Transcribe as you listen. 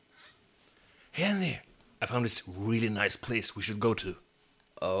Hey Andy, I found this really nice place we should go to.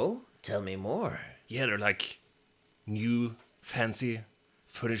 Oh, tell me more. Yeah, they're like new, fancy,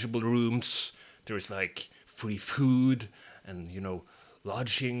 furnishable rooms. There's like free food and,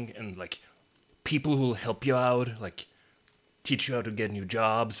 lodging and like people who'll help you out, like teach you how to get new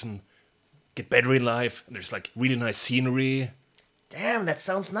jobs and get better in life. And there's like really nice scenery. Damn, that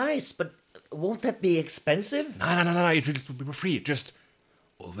sounds nice, but won't that be expensive? No, it's free. Just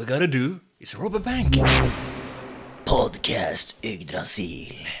all we gotta do is rob a bank. Podcast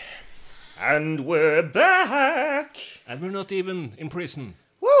Yggdrasil. And we're back! And we're not even in prison.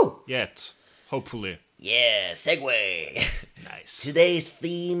 Woo! Yet. Hopefully. Yeah, segue. Nice.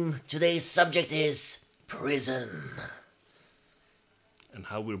 Today's subject is prison. And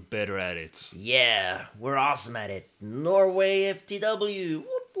how we're better at it. Yeah, we're awesome at it. Norway FTW.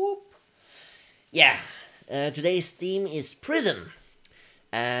 Whoop whoop. Yeah, today's theme is prison.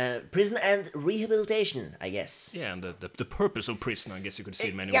 Prison and rehabilitation, I guess. Yeah, and the purpose of prison, I guess you could see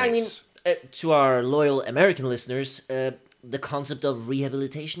in many Yeah, ways. I mean, to our loyal American listeners, the concept of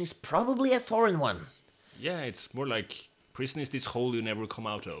rehabilitation is probably a foreign one. Yeah, it's more like prison is this hole you never come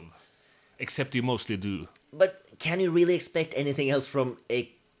out of. Except you mostly do. But can you really expect anything else from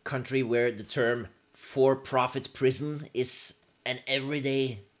a country where the term for-profit prison is an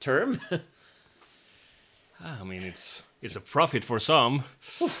everyday term? I mean, it's a profit for some.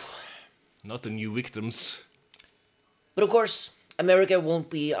 Not the new victims. But of course, America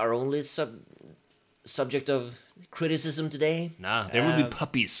won't be our only subject of criticism today. Nah, there will be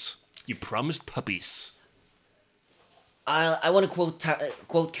puppies. You promised puppies. I want to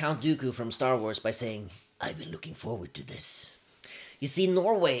quote Count Dooku from Star Wars by saying, "I've been looking forward to this." You see,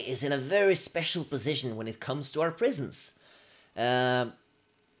 Norway is in a very special position when it comes to our prisons.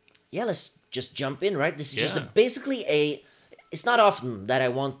 Yeah, let's just jump in, right? This is just Yeah. basically a... It's not often that I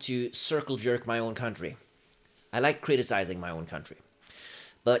want to circle jerk my own country. I like criticizing my own country.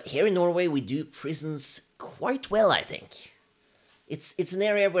 But here in Norway, we do prisons quite well, I think. It's an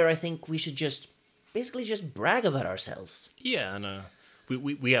area where I think we should just basically brag about ourselves. Yeah, and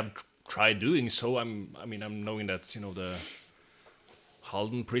we have tried doing so. I'm knowing that the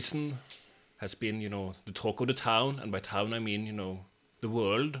Halden prison has been the talk of the town, and by town I mean the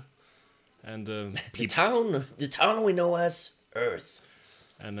world, and The town we know as Earth.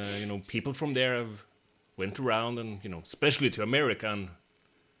 and people from there have went around and especially to America and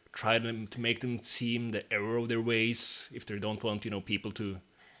tried to make them seem the error of their ways if they don't want people to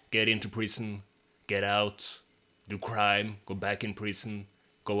get into prison, get out, do crime, go back in prison,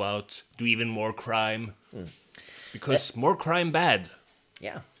 go out, do even more crime. Because more crime bad.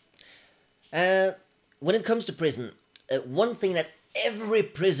 Yeah. When it comes to prison, one thing that every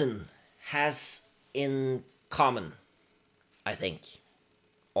prison has in common, I think,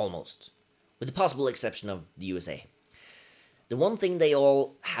 almost, with the possible exception of the USA. The one thing they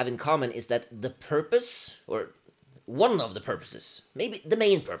all have in common is that the purpose, or one of the purposes, maybe the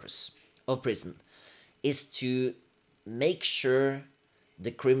main purpose of prison, is to make sure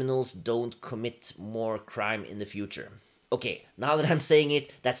the criminals don't commit more crime in the future. Okay, now that I'm saying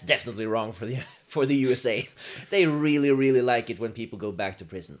it, that's definitely wrong for the USA. They really, really like it when people go back to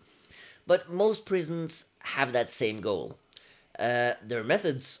prison. But most prisons have that same goal. Their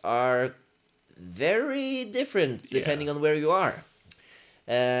methods are very different depending on where you are.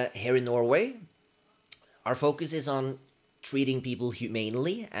 Here in Norway, our focus is on treating people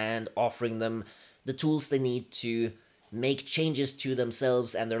humanely and offering them the tools they need to make changes to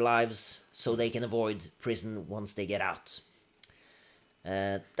themselves and their lives so they can avoid prison once they get out.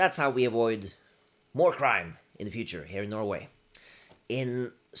 That's how we avoid more crime in the future here in Norway.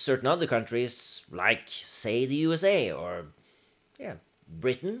 In certain other countries, like, say, the USA or,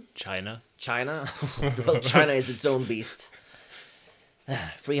 Britain, China. well, China is its own beast.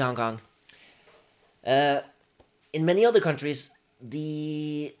 Free Hong Kong. In many other countries,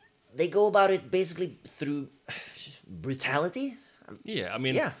 they go about it basically through brutality. Yeah, I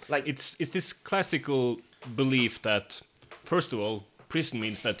mean, like it's this classical belief that, first of all, prison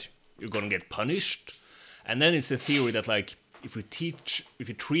means that you're gonna get punished, and then it's the theory that like if we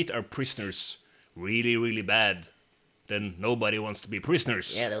treat our prisoners really, really bad, then nobody wants to be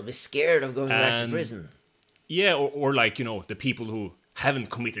prisoners. Yeah, they'll be scared of going back to prison. Yeah, or like the people who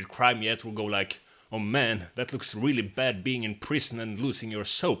haven't committed crime yet will go like, oh man, that looks really bad being in prison and losing your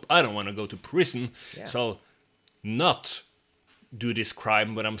soap. I don't want to go to prison, so I'll not do this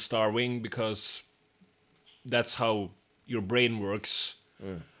crime when I'm starving, because that's how your brain works.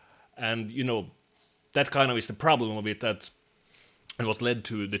 And that kind of is the problem of it, and what led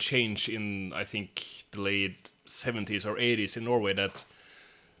to the change in, I think, the late 70s or 80s in Norway, that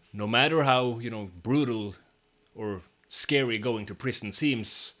no matter how, brutal or scary going to prison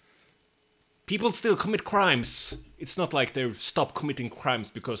seems, people still commit crimes. It's not like they stop committing crimes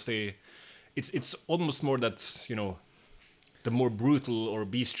because they. It's almost more that the more brutal or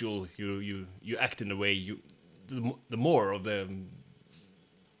bestial you act in a way, the more of the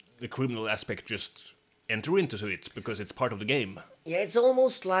criminal aspect just enter into it because it's part of the game. Yeah, it's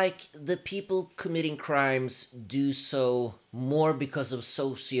almost like the people committing crimes do so more because of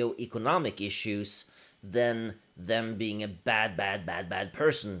socio-economic issues than them being a bad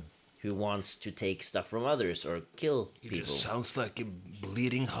person who wants to take stuff from others or kill people. It just sounds like a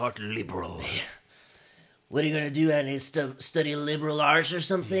bleeding heart liberal. What are you gonna do, Andy? Study liberal arts or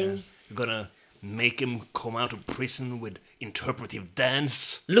something? Yeah. You're gonna make him come out of prison with interpretive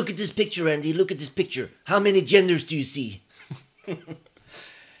dance? Look at this picture, Andy. Look at this picture. How many genders do you see?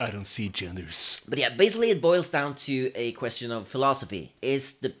 I don't see genders. But yeah, basically it boils down to a question of philosophy.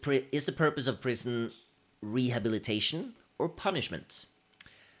 Is the purpose of prison rehabilitation or punishment?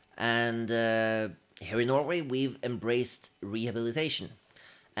 And here in Norway, we've embraced rehabilitation.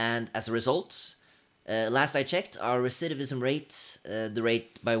 And as a result, last I checked, our recidivism rate, the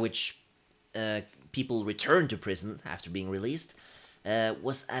rate by which people return to prison after being released,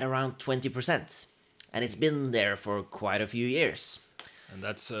 was at around 20%. And it's been there for quite a few years. And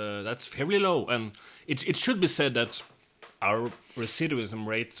that's fairly low. And it should be said that our recidivism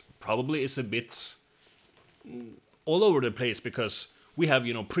rate probably is a bit all over the place because we have,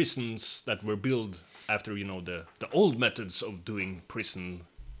 prisons that were built after, the old methods of doing prison.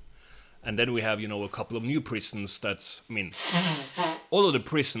 And then we have, a couple of new prisons that, all of the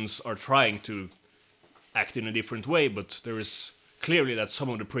prisons are trying to act in a different way, but there is clearly that some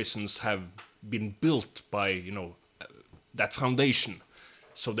of the prisons have been built by, that foundation.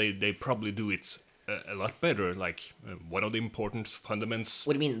 So they probably do it a lot better. Like one of the important fundamentals.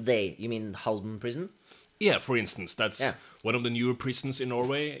 What do you mean they? You mean Halden prison? Yeah, for instance, that's one of the newer prisons in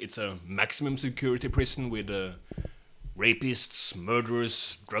Norway. It's a maximum security prison with rapists,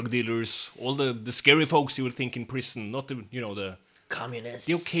 murderers, drug dealers, all the scary folks you would think in prison, not the communists.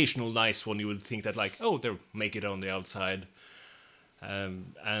 The occasional nice one you would think that like, oh, they'll make it on the outside.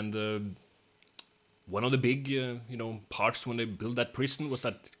 One of the big, parts when they built that prison was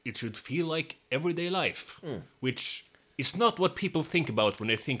that it should feel like everyday life, which is not what people think about when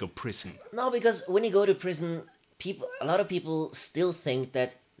they think of prison. No, because when you go to prison, a lot of people still think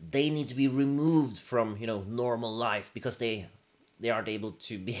that they need to be removed from, normal life because they aren't able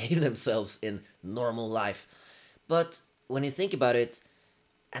to behave themselves in normal life. But when you think about it,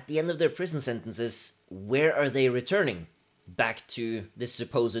 at the end of their prison sentences, where are they returning? Back to this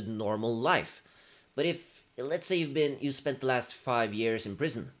supposed normal life. But if, let's say you spent the last 5 years in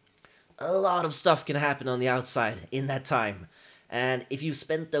prison, a lot of stuff can happen on the outside in that time. And if you've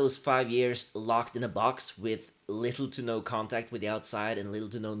spent those 5 years locked in a box with little to no contact with the outside and little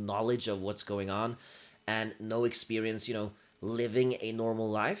to no knowledge of what's going on and no experience, living a normal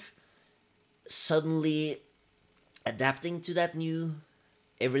life, suddenly adapting to that new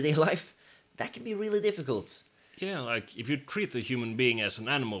everyday life, that can be really difficult. Yeah, like if you treat a human being as an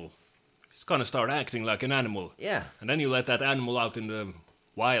animal, it's gonna start acting like an animal. Yeah. And then you let that animal out in the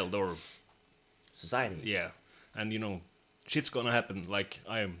wild or society. Yeah. And shit's gonna happen. Like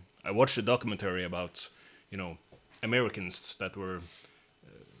I watched a documentary about, Americans that were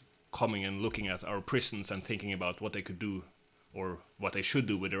coming and looking at our prisons and thinking about what they could do or what they should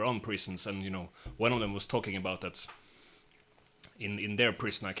do with their own prisons. And, one of them was talking about that in their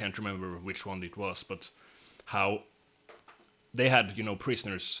prison, I can't remember which one it was, but how they had,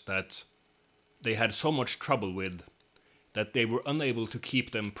 prisoners that they had so much trouble with that they were unable to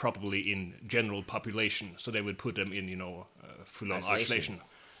keep them properly in general population. So they would put them in, full-on isolation.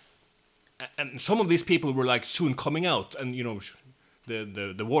 And some of these people were like soon coming out, and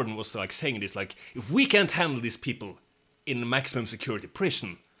the warden was like saying this, like, if we can't handle these people in maximum security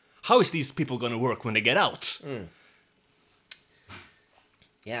prison, how is these people gonna work when they get out?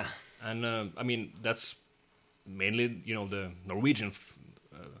 Yeah. And that's mainly the Norwegian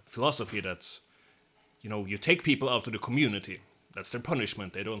philosophy that you take people out of the community. That's their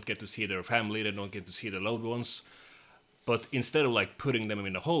punishment. They don't get to see their family. They don't get to see their loved ones. But instead of like putting them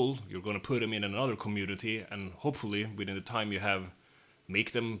in a hole, you're going to put them in another community, and hopefully within the time you have,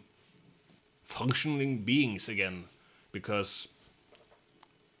 make them functioning beings again. Because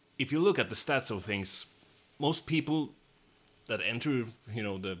if you look at the stats of things, most people that enter,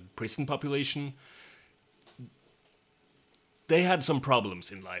 the prison population, they had some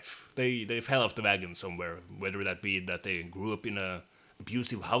problems in life. They fell off the wagon somewhere, whether that be that they grew up in a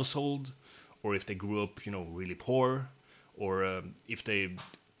abusive household, or if they grew up, really poor, or if they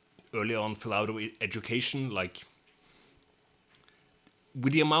early on fell out of education, like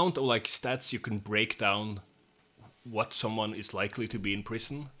with the amount of like stats you can break down what someone is likely to be in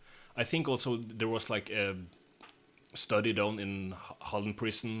prison. I think also there was like a study done in Holland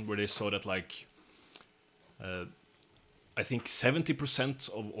prison where they saw that like I think 70%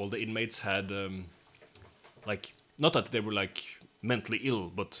 of all the inmates had like, not that they were like mentally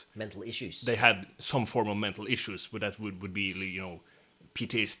ill, but Mental issues. they had some form of mental issues, but that would be, you know,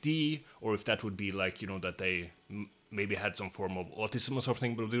 PTSD, or if that would be like, you know, that they maybe had some form of autism or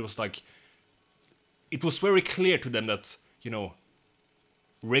something. But it was like, it was very clear to them that, you know,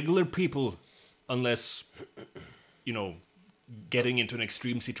 regular people, unless, you know, getting into an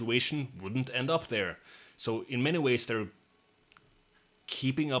extreme situation, wouldn't end up there. So in many ways they're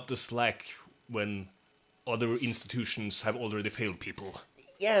keeping up the slack when other institutions have already failed people.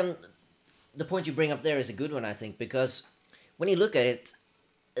 Yeah, and the point you bring up there is a good one, I think, because when you look at it,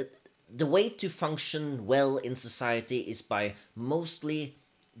 the way to function well in society is by mostly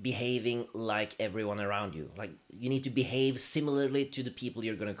behaving like everyone around you. Like, you need to behave similarly to the people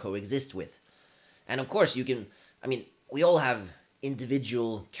you're going to coexist with. And of course, you can, I mean, we all have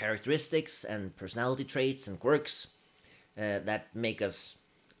individual characteristics and personality traits and quirks that make us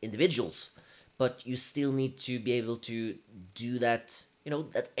individuals. But you still need to be able to do that, you know,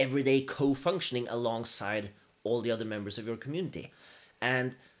 that everyday co-functioning alongside all the other members of your community.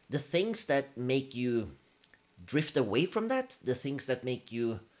 And the things that make you drift away from that, the things that make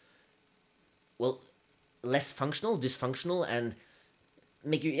you, well, less functional, dysfunctional, and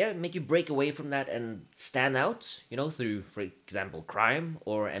make you break away from that and stand out, you know, through, for example, crime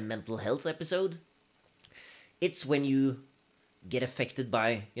or a mental health episode, it's when you get affected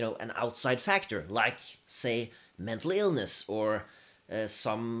by, you know, an outside factor, like, say, mental illness or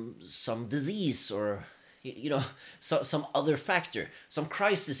some disease, or, you know, some other factor, some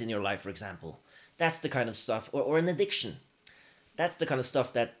crisis in your life, for example. That's the kind of stuff, or an addiction. That's the kind of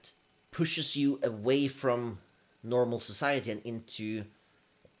stuff that pushes you away from normal society and into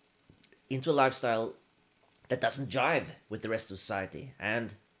a lifestyle that doesn't jive with the rest of society.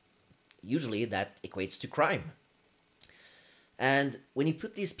 And usually that equates to crime. And when you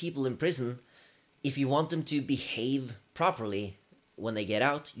put these people in prison, if you want them to behave properly when they get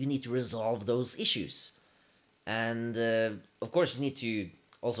out, you need to resolve those issues. And of course, you need to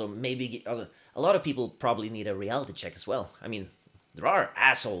also maybe a lot of people probably need a reality check as well. I mean, there are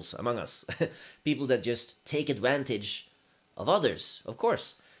assholes among us, people that just take advantage of others, of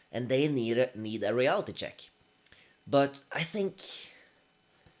course, and they need a reality check. But I think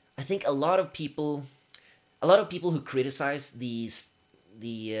a lot of people who criticize the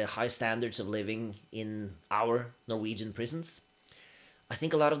high standards of living in our Norwegian prisons, I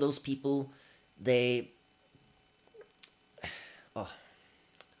think a lot of those people,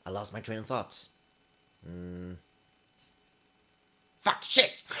 I lost my train of thought. Fuck,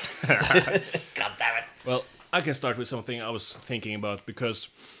 shit! God damn it. Well, I can start with something I was thinking about, because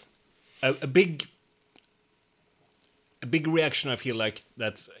a big reaction I feel like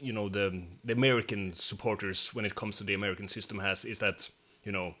that, you know, the American supporters when it comes to the American system has is that,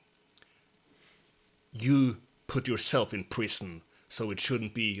 you know, you put yourself in prison, so it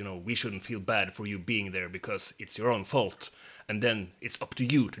shouldn't be, you know, we shouldn't feel bad for you being there because it's your own fault, and then it's up to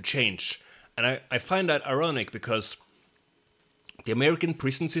you to change. And I find that ironic, because the American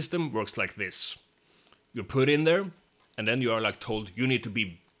prison system works like this. You're put in there, and then you are like told you need to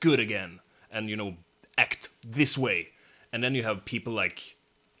be good again, and, you know, act this way. And then you have people like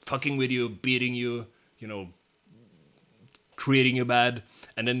fucking with you, beating you, you know, treating you bad.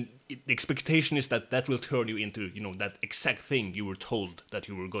 And then the expectation is that that will turn you into, you know, that exact thing you were told that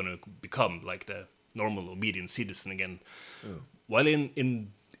you were going to become, like the normal, obedient citizen again. While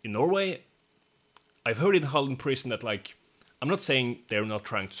in Norway, I've heard in Halden prison that, like, I'm not saying they're not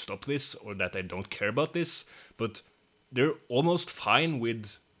trying to stop this or that they don't care about this, but they're almost fine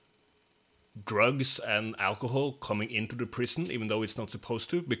with drugs and alcohol coming into the prison, even though it's not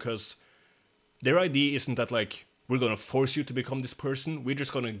supposed to, because their idea isn't that, like, we're going to force you to become this person. We're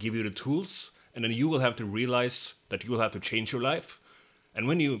just going to give you the tools, and then you will have to realize that you will have to change your life. And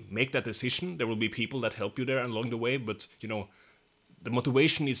when you make that decision, there will be people that help you there along the way, but, you know, the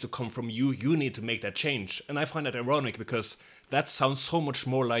motivation needs to come from you. You need to make that change. And I find that ironic, because that sounds so much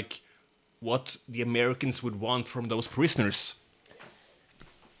more like what the Americans would want from those prisoners.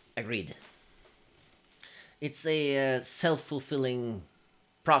 Agreed. It's a self-fulfilling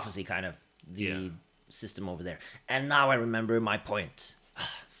prophecy, kind of, the system over there. And now I remember my point.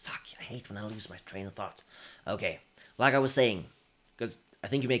 Fuck, I hate when I lose my train of thought. Okay, like I was saying, because I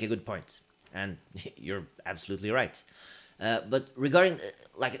think you make a good point, and you're absolutely right. But regarding,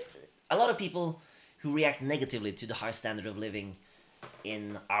 like, a lot of people who react negatively to the high standard of living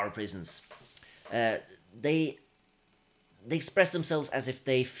in our prisons, they express themselves as if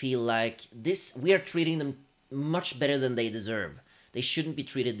they feel like this we are treating them much better than they deserve. They shouldn't be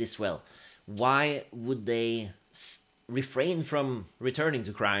treated this well. Why would they refrain from returning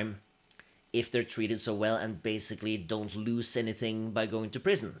to crime if they're treated so well and basically don't lose anything by going to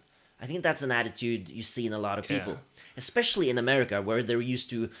prison? I think that's an attitude you see in a lot of people, especially in America, where they're used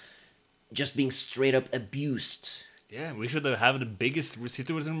to just being straight up abused. Yeah, we should have the biggest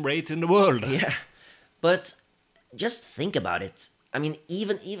recidivism rate in the world. Yeah, but just think about it. I mean,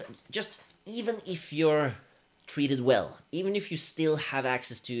 even if you're treated well, even if you still have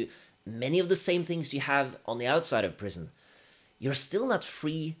access to many of the same things you have on the outside of prison, you're still not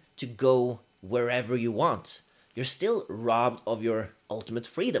free to go wherever you want. You're still robbed of your ultimate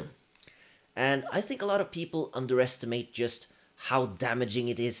freedom. And I think a lot of people underestimate just how damaging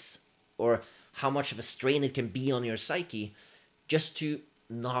it is, or how much of a strain it can be on your psyche, just to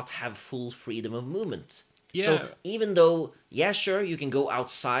not have full freedom of movement. Yeah. So even though, yeah, sure, you can go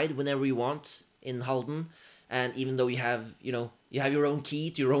outside whenever you want in Halden, and even though you have your own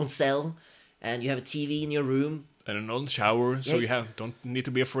key to your own cell, and you have a TV in your room, and an own shower, so you don't need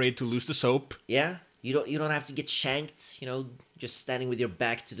to be afraid to lose the soap. Yeah, you don't have to get shanked, just standing with your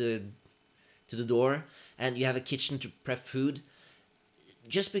back to the door, and you have a kitchen to prep food.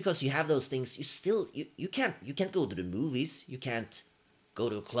 Just because you have those things, you can't go to the movies, you can't go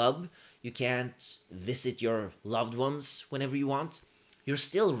to a club, you can't visit your loved ones whenever you want. You're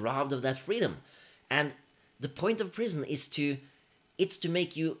still robbed of that freedom. And the point of prison is to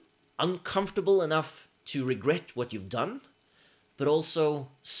make you uncomfortable enough to regret what you've done, but also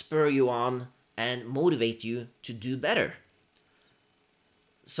spur you on and motivate you to do better.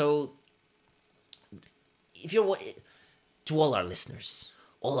 So, if you're, to all our listeners,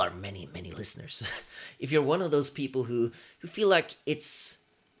 all our many, many listeners, if you're one of those people who feel like it's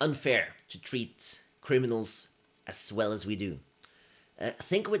unfair to treat criminals as well as we do,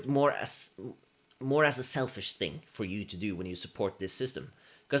 think of it more as a selfish thing for you to do when you support this system.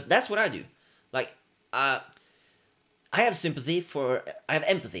 Because that's what I do. Like, I have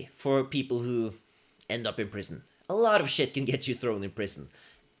empathy for people who end up in prison. A lot of shit can get you thrown in prison.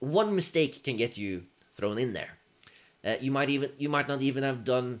 One mistake can get you thrown in there. You might not even have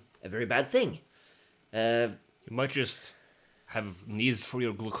done a very bad thing. You might just have needs for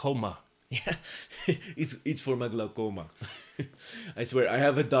your glaucoma. Yeah, it's for my glaucoma. I swear, I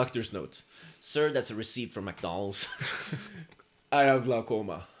have a doctor's note. Sir, that's a receipt from McDonald's. I have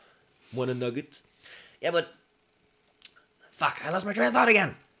glaucoma. Want a nugget? Yeah, but fuck, I lost my train of thought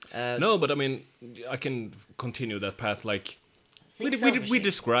again. No, but I mean, I can continue that path. Like, Think we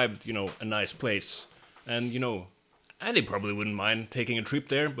described, a nice place, and Andy probably wouldn't mind taking a trip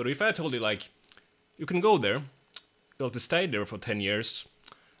there. But if I told you, like, you can go there, you'll have to stay there for 10 years,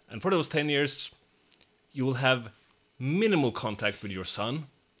 and for those 10 years, you will have minimal contact with your son.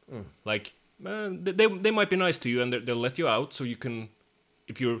 Like, they might be nice to you, and they'll let you out, so you can,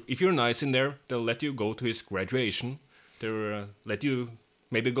 if you're nice in there, they'll let you go to his graduation. They'll let you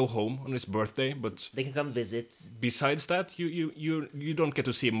maybe go home on his birthday, but they can come visit. Besides that, you don't get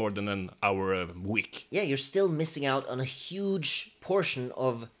to see him more than an hour a week. Yeah, you're still missing out on a huge portion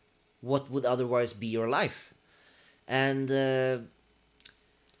of what would otherwise be your life. And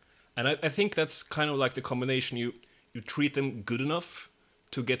I think that's kind of like the combination. You treat them good enough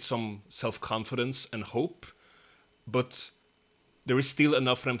to get some self-confidence and hope, but there is still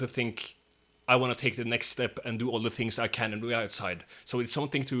enough for them to think, I want to take the next step and do all the things I can and do outside. So it's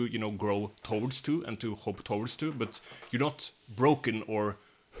something to, grow towards to and to hope towards to, but you're not broken or...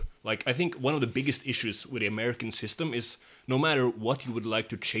 Like, I think one of the biggest issues with the American system is no matter what you would like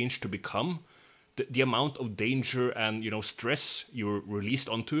to change to become, the amount of danger and, stress you're released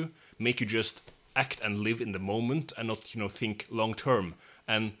onto make you just act and live in the moment and not, think long term.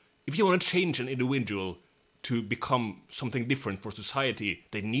 And if you want to change an individual to become something different for society,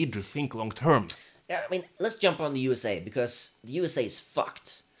 they need to think long term. Yeah, I mean, let's jump on the USA, because the USA is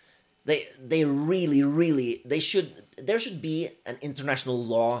fucked. They really, really, there should be an international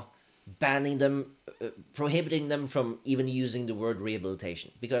law banning them, prohibiting them from even using the word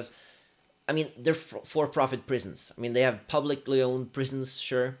rehabilitation. Because, I mean, they're for-profit prisons. I mean, they have publicly owned prisons,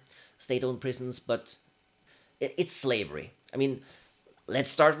 sure, state-owned prisons, but it's slavery. I mean, let's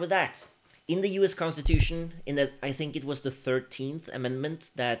start with that. In the U.S. Constitution, I think it was the 13th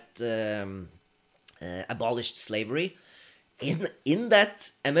Amendment that abolished slavery. In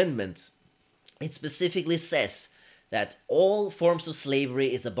that amendment, it specifically says that all forms of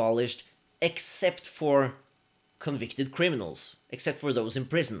slavery is abolished except for convicted criminals, except for those in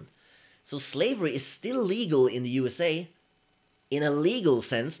prison. So slavery is still legal in the USA in a legal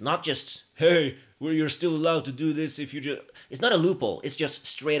sense, not just, hey, well, you're still allowed to do this if you just... It's not a loophole, it's just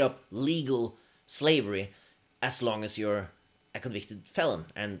straight up legal slavery as long as you're a convicted felon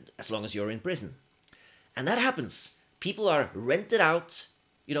and as long as you're in prison. And that happens. People are rented out,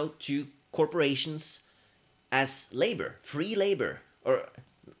 to corporations as labor, free labor. Or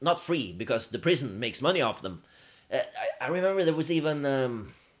not free, because the prison makes money off them. I remember there was even...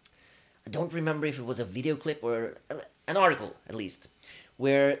 I don't remember if it was a video clip or an article, at least,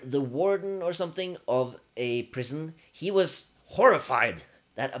 where the warden or something of a prison, he was horrified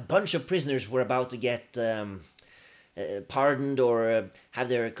that a bunch of prisoners were about to get pardoned or have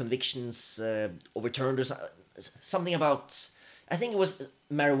their convictions overturned or something about, I think it was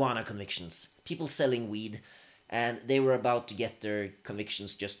marijuana convictions, people selling weed, and they were about to get their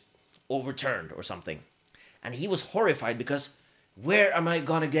convictions just overturned or something. And he was horrified because where am I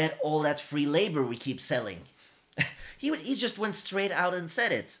gonna get all that free labor we keep selling? He just went straight out and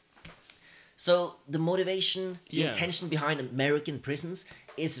said it. So the motivation, the intention behind American prisons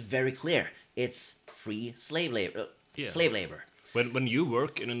is very clear. It's free slave labor. Slave labor. When you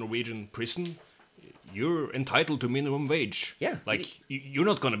work in a Norwegian prison, you're entitled to minimum wage. Yeah. Like, you're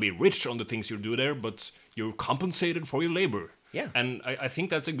not going to be rich on the things you do there, but you're compensated for your labor. Yeah. And I think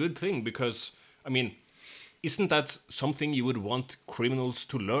that's a good thing because, I mean, isn't that something you would want criminals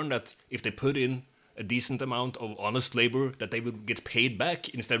to learn, that if they put in a decent amount of honest labor, that they would get paid back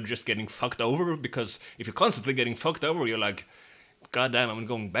instead of just getting fucked over? Because if you're constantly getting fucked over, you're like, God damn, I'm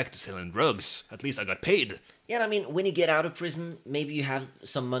going back to selling drugs. At least I got paid. Yeah, I mean, when you get out of prison, maybe you have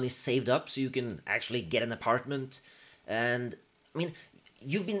some money saved up so you can actually get an apartment. And, I mean,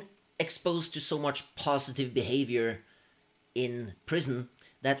 you've been exposed to so much positive behavior in prison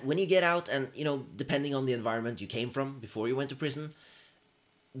that when you get out and, depending on the environment you came from before you went to prison,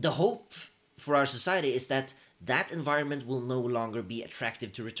 the hope for our society is that that environment will no longer be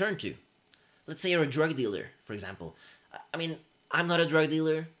attractive to return to. Let's say you're a drug dealer, for example. I mean, I'm not a drug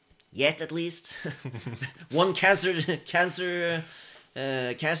dealer, yet at least. One cancer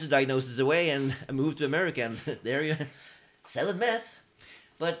diagnosis away, and I moved to America, and there you selling meth.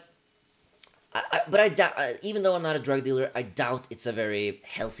 But I doubt, even though I'm not a drug dealer, I doubt it's a very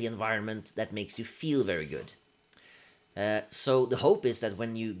healthy environment that makes you feel very good. So the hope is that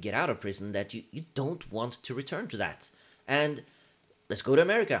when you get out of prison, that you don't want to return to that. And let's go to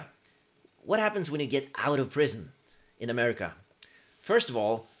America. What happens when you get out of prison in America? First of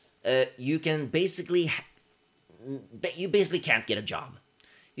all, you basically can't get a job.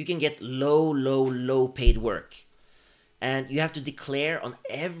 You can get low paid work. And you have to declare on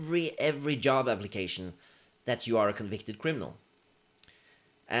every job application that you are a convicted criminal.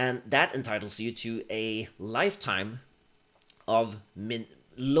 And that entitles you to a lifetime of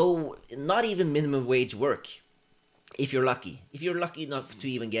not even minimum wage work, if you're lucky. If you're lucky enough to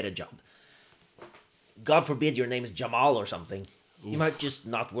even get a job. God forbid your name is Jamal or something. You might just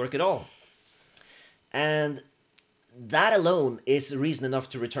not work at all. And that alone is reason enough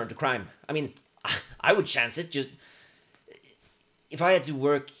to return to crime. I mean, I would chance it. Just if I had to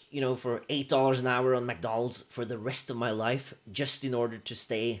work, for $8 an hour on McDonald's for the rest of my life, just in order to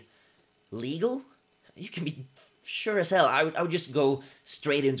stay legal, you can be sure as hell. I would just go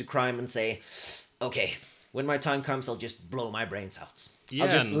straight into crime and say, okay, when my time comes, I'll just blow my brains out. Yeah,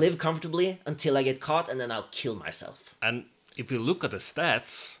 I'll just live comfortably until I get caught, and then I'll kill myself. And if you look at the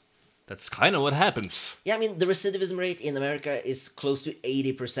stats, that's kind of what happens. Yeah, I mean, the recidivism rate in America is close to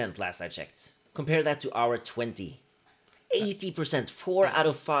 80% last I checked. Compare that to our 20. 80%. 4 out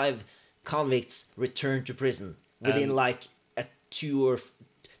of 5 convicts return to prison within like a 2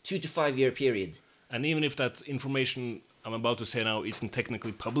 to 5 year period. And even if that information I'm about to say now isn't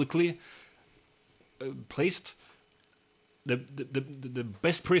technically publicly placed, the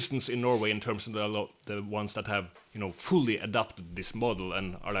best prisons in Norway, in terms of the ones that have fully adopted this model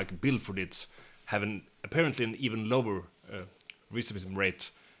and are like built for it, have apparently an even lower recidivism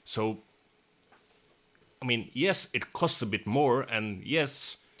rate. So, I mean, yes, it costs a bit more, and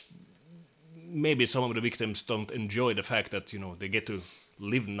yes, maybe some of the victims don't enjoy the fact that they get to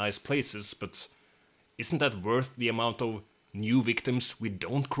live in nice places, but isn't that worth the amount of new victims we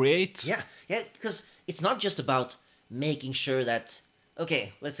don't create? Yeah, because it's not just about making sure that,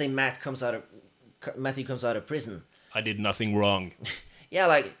 okay, let's say Matthew comes out of prison. I did nothing wrong. Yeah,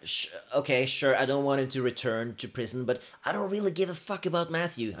 like, okay, sure, I don't want him to return to prison, but I don't really give a fuck about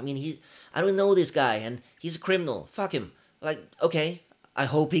Matthew. I mean, I don't know this guy, and he's a criminal. Fuck him. Like, okay, I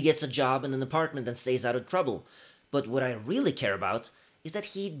hope he gets a job in an apartment and stays out of trouble. But what I really care about is that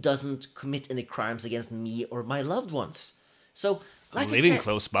he doesn't commit any crimes against me or my loved ones. So like I living said,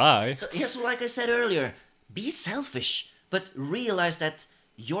 close by. so yes, well, like I said earlier, be selfish, but realize that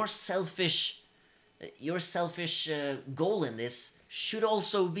your selfish goal in this should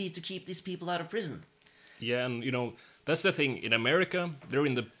also be to keep these people out of prison. Yeah, and that's the thing. In America, they're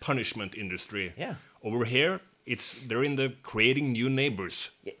in the punishment industry. Yeah. Over here, they're in the creating new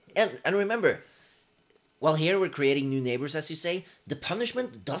neighbors. And remember, while here we're creating new neighbors, as you say, the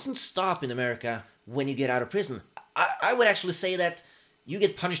punishment doesn't stop in America when you get out of prison. I would actually say that you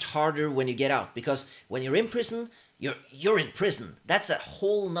get punished harder when you get out, because when you're in prison, you're in prison. That's a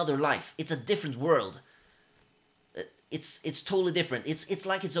whole nother life. It's a different world. It's totally different. It's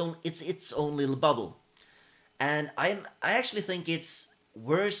like its own little bubble. And I actually think it's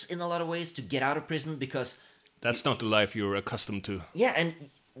worse in a lot of ways to get out of prison, because That's not the life you're accustomed to. yeah, and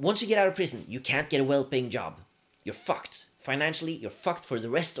once you get out of prison, you can't get a well-paying job. You're fucked. Financially, you're fucked for the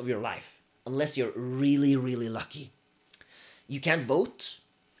rest of your life, unless you're really, really lucky. You can't vote.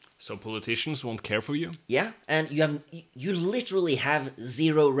 So politicians won't care for you? Yeah, and you literally have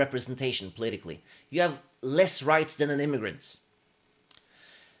zero representation politically. You have less rights than an immigrant.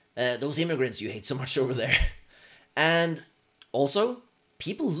 Those immigrants you hate so much over there. And also,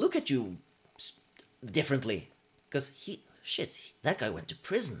 people look at you differently. Because that guy went to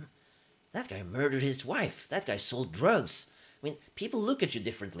prison. That guy murdered his wife. That guy sold drugs. I mean, people look at you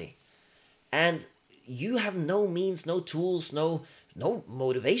differently. And you have no means, no tools, no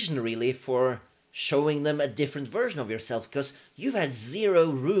motivation really for showing them a different version of yourself, because you've had zero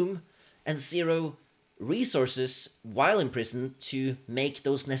room and zero resources while in prison to make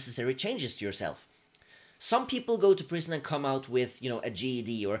those necessary changes to yourself. Some people go to prison and come out with, a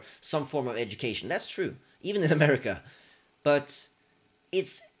GED or some form of education. That's true, even in America. But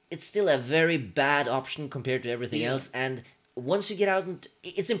it's still a very bad option compared to everything else. And once you get out,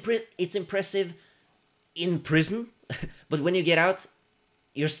 it's impressive in prison, but when you get out,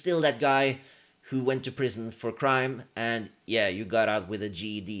 you're still that guy who went to prison for crime, and yeah, you got out with a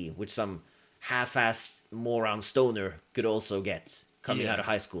GED, which some half-assed moron stoner could also get coming out of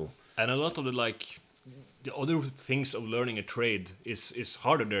high school. And a lot of the other things of learning a trade is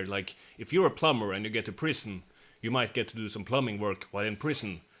harder there. Like, if you're a plumber and you get to prison, you might get to do some plumbing work while in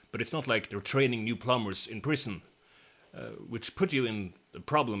prison, but it's not like they're training new plumbers in prison, which put you in the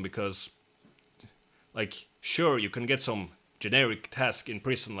problem, because sure, you can get some generic task in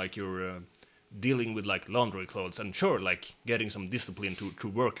prison, like you're dealing with laundry clothes, and sure, getting some discipline to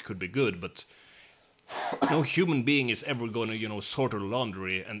work could be good, but no human being is ever gonna sort her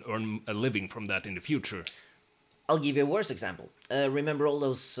laundry and earn a living from that in the future. I'll give you a worse example. Remember all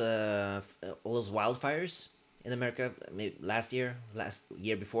those wildfires in America? Maybe last year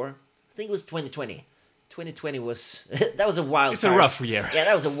before? I think it was 2020. 2020 was that was a wildfire. It's a rough year. Yeah,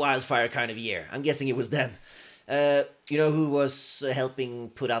 that was a wildfire kind of year. I'm guessing it was then. You know who was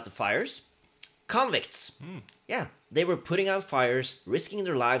helping put out the fires? Convicts. Yeah, they were putting out fires, risking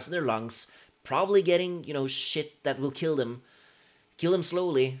their lives and their lungs, probably getting shit that will kill them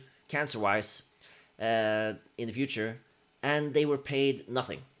slowly, cancer-wise, in the future, and they were paid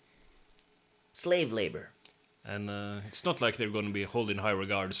nothing. Slave labor. And it's not like they're going to be held in high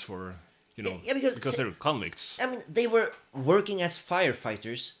regards for. Yeah, because they're convicts. I mean, they were working as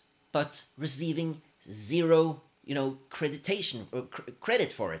firefighters, but receiving zero, creditation or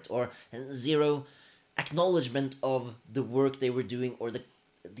credit for it, or zero acknowledgement of the work they were doing, or the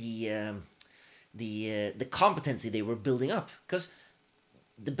competency they were building up. Because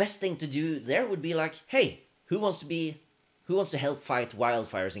the best thing to do there would be like, hey, who wants to help fight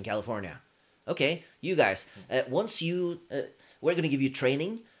wildfires in California? Okay, you guys. We're gonna give you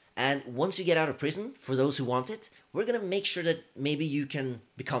training. And once you get out of prison, for those who want it, we're going to make sure that maybe you can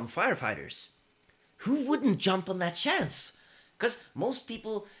become firefighters. Who wouldn't jump on that chance? Because most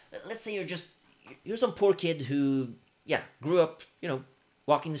people, let's say you're some poor kid who, grew up,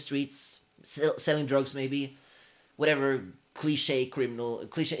 walking the streets, selling drugs maybe, whatever criminal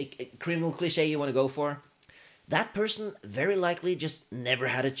cliche you want to go for. That person very likely just never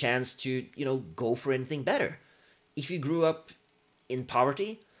had a chance to, go for anything better. If you grew up in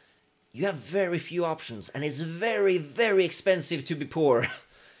poverty, you have very few options, and it's very, very expensive to be poor.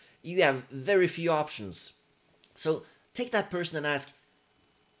 You have very few options. So take that person and ask,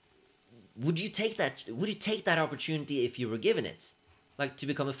 would you take that opportunity if you were given it? Like to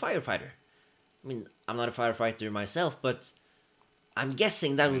become a firefighter? I mean, I'm not a firefighter myself, but I'm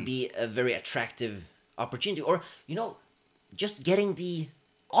guessing that would be a very attractive opportunity. Or, just getting the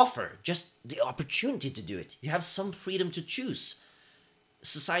offer, just the opportunity to do it. You have some freedom to choose.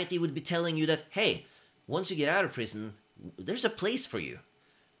 Society would be telling you that, hey, once you get out of prison, there's a place for you.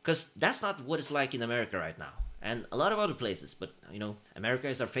 Because that's not what it's like in America right now. and a lot of other places. But America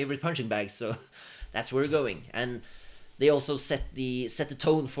is our favorite punching bag, so that's where we're going. And they also set the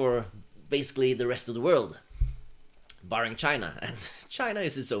tone for basically the rest of the world, barring China, and China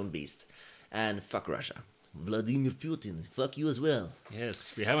is its own beast. And fuck Russia. Vladimir Putin, fuck you as well.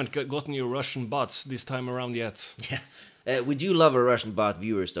 Yes, we haven't gotten your Russian bots this time around yet. Yeah. We do love our Russian bot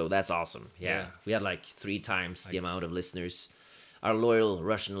viewers, though. That's awesome. Yeah. We had like 3 times the amount of listeners. Our loyal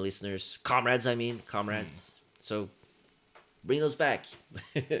Russian listeners. Comrades. So, bring those back.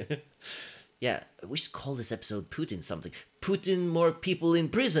 Yeah, we should call this episode Putin something. Putin more people in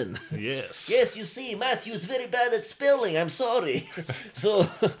prison. Yes. Yes, you see, Matthew is very bad at spelling. I'm sorry. So,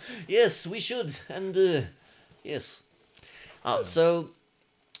 yes, we should. And, yes. So,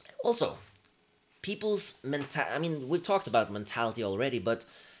 also, people's mentality. I mean, we've talked about mentality already, but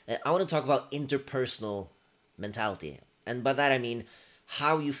I want to talk about interpersonal mentality. And by that, I mean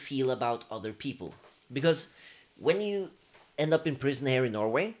how you feel about other people. Because when you end up in prison here in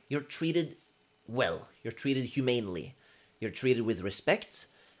Norway, you're treated well. You're treated humanely. You're treated with respect,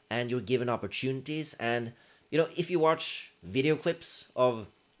 and you're given opportunities. And if you watch video clips of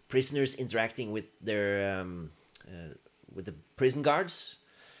prisoners interacting with their with the prison guards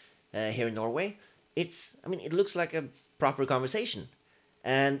here in Norway, it looks like a proper conversation.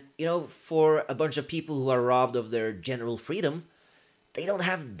 And for a bunch of people who are robbed of their general freedom, they don't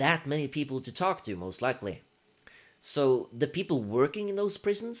have that many people to talk to, most likely. So the people working in those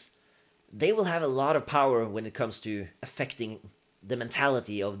prisons, they will have a lot of power when it comes to affecting the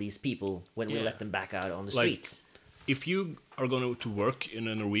mentality of these people when we let them back out on the street. If you are going to work in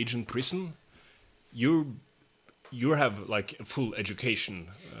a Norwegian prison, you have like a full education.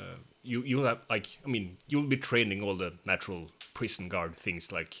 You'll have you'll be training all the natural prison guard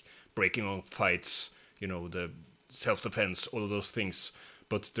things like breaking up fights, the self-defense, all of those things.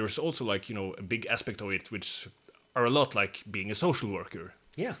 But there's also a big aspect of it which are a lot like being a social worker.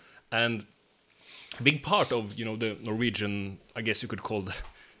 Yeah. And a big part of, the Norwegian, I guess you could call the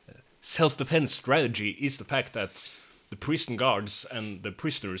self-defense strategy is the fact that the prison guards and the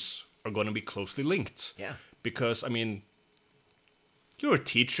prisoners are going to be closely linked. Yeah. Because, you're a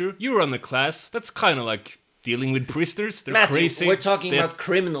teacher, you run a class, that's kind of like dealing with prisoners. They're Matthew, crazy. we're talking about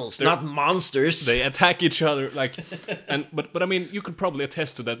criminals, not monsters. They attack each other, but you could probably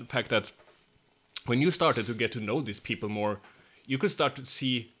attest to that the fact that when you started to get to know these people more, you could start to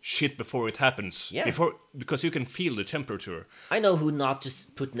see shit before it happens. Yeah. Because you can feel the temperature. I know who not to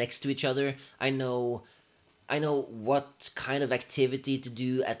put next to each other. I know what kind of activity to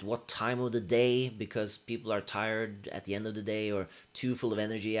do at what time of the day, because people are tired at the end of the day or too full of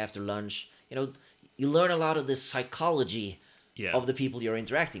energy after lunch. You learn a lot of the psychology of the people you're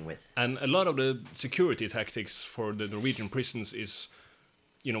interacting with. And a lot of the security tactics for the Norwegian prisons is,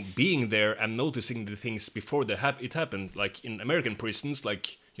 being there and noticing the things before it happened. Like in American prisons,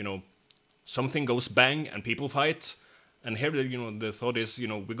 something goes bang and people fight. And here, the thought is,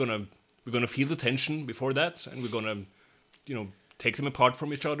 we're gonna feel the tension before that, and we're gonna, take them apart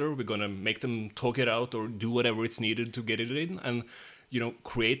from each other. We're gonna make them talk it out or do whatever it's needed to get it in, and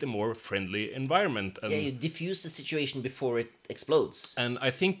create a more friendly environment. And, you diffuse the situation before it explodes. And I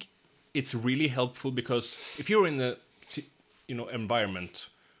think it's really helpful because if you're in a environment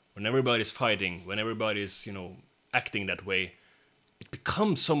when everybody's fighting, when everybody's acting that way, it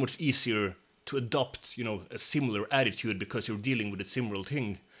becomes so much easier to adopt a similar attitude because you're dealing with a similar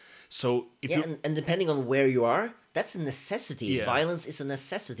thing. So if and depending on where you are, that's a necessity. Yeah. Violence is a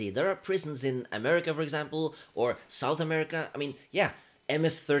necessity. There are prisons in America, for example, or South America.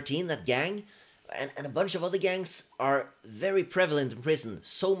 MS-13, that gang, and a bunch of other gangs are very prevalent in prison.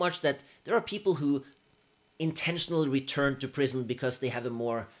 So much that there are people who intentionally return to prison because they have a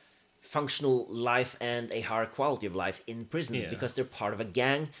more functional life and a higher quality of life in prison, because they're part of a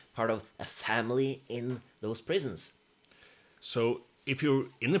gang, part of a family in those prisons. So if you're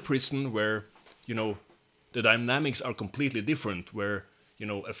in a prison where, the dynamics are completely different, where,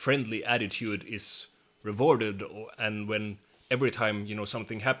 a friendly attitude is rewarded, and when every time,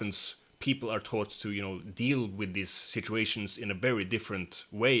 something happens, people are taught to, deal with these situations in a very different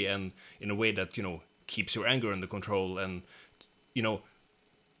way, and in a way that, keeps your anger under control. And,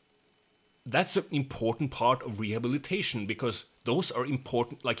 that's an important part of rehabilitation, because those are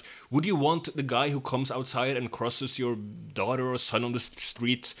important. Like, would you want the guy who comes outside and crosses your daughter or son on the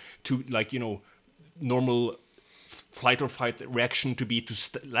street to, normal flight or fight reaction to be to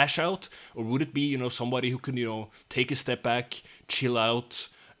lash out? Or would it be, somebody who can, take a step back, chill out,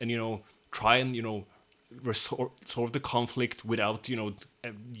 and, try and, solve the conflict without,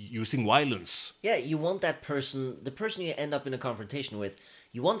 using violence? Yeah, you want that person, the person you end up in a confrontation with,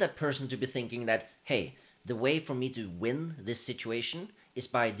 you want that person to be thinking that, hey, the way for me to win this situation is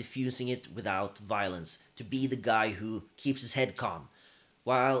by diffusing it without violence, to be the guy who keeps his head calm.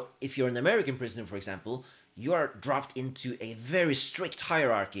 While if you're an American prisoner, for example, you are dropped into a very strict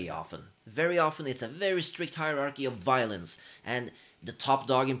hierarchy often. Very often, it's a very strict hierarchy of violence. And the top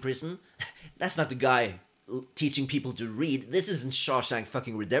dog in prison, that's not the guy teaching people to read. This isn't Shawshank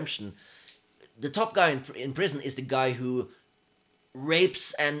fucking Redemption. The top guy in prison is the guy who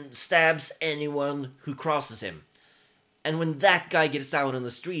rapes and stabs anyone who crosses him. And when that guy gets out on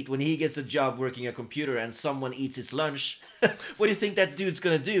the street, when he gets a job working a computer and someone eats his lunch, what do you think that dude's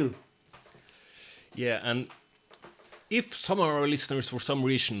gonna do? Yeah, and if some of our listeners for some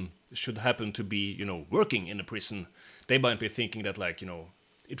reason should happen to be, working in a prison, they might be thinking that,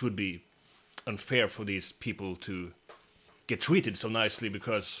 it would be unfair for these people to get treated so nicely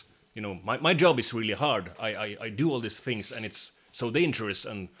because, my job is really hard. I do all these things and it's so dangerous,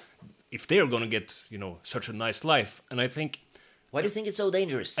 and if they're gonna get, such a nice life, and I think... Why do you think it's so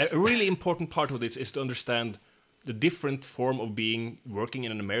dangerous? A really important part of this is to understand the different form of working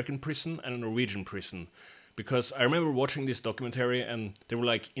in an American prison and a Norwegian prison. Because I remember watching this documentary and they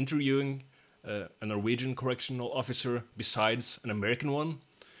were interviewing a Norwegian correctional officer besides an American one.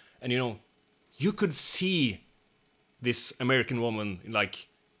 And you could see this American woman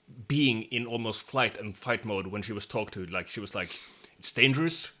being in almost flight and fight mode when she was talked to. She was like, it's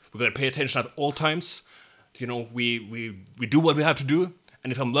dangerous, we gotta pay attention at all times. We do what we have to do,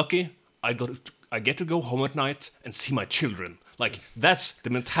 and if I'm lucky, I get to go home at night and see my children. That's the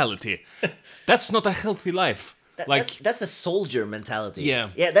mentality. That's not a healthy life. That's a soldier mentality. Yeah.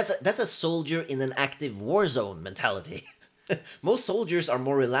 Yeah, that's a soldier in an active war zone mentality. Most soldiers are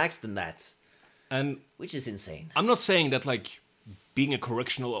more relaxed than that. And which is insane. I'm not saying that being a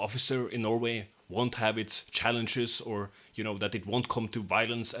correctional officer in Norway won't have its challenges or, that it won't come to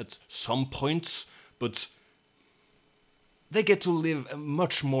violence at some points, but they get to live a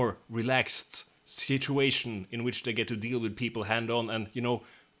much more relaxed situation in which they get to deal with people hand-on. And,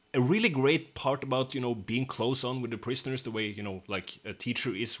 a really great part about, being close on with the prisoners, the way, a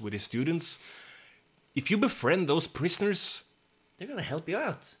teacher is with his students, if you befriend those prisoners... They're gonna help you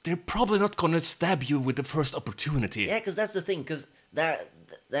out. They're probably not gonna stab you with the first opportunity. Yeah, because that's the thing, because that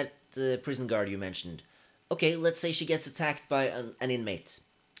prison guard you mentioned, okay, let's say she gets attacked by an inmate.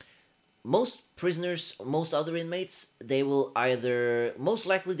 Most prisoners, most other inmates, they will either, most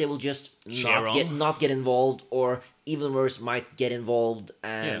likely they will just not get involved, or even worse, might get involved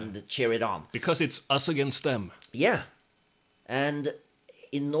and cheer it on. Because it's us against them. Yeah. And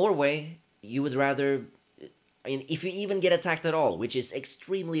in Norway, you would rather, if you even get attacked at all, which is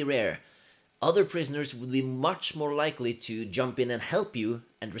extremely rare, other prisoners would be much more likely to jump in and help you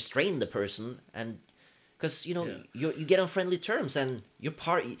and restrain the person, and because you get on friendly terms and you're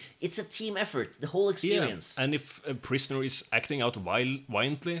it's a team effort, the whole experience. Yeah. And if a prisoner is acting out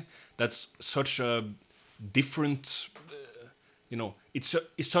violently, that's such a different it's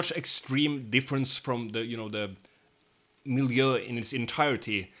such extreme difference from the milieu in its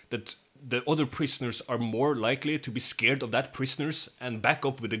entirety that the other prisoners are more likely to be scared of that prisoners and back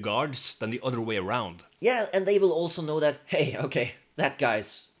up with the guards than the other way around. Yeah, and they will also know that, hey, okay, that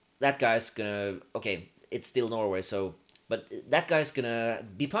guy's gonna, okay, it's still Norway, but that guy's gonna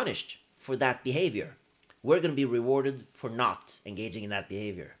be punished for that behavior. We're gonna be rewarded for not engaging in that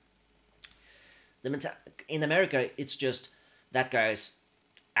behavior. In America, it's just, that guy's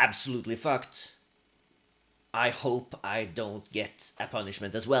absolutely fucked. I hope I don't get a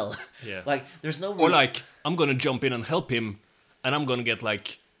punishment as well. Yeah. There's no... Or I'm gonna jump in and help him, and I'm gonna get,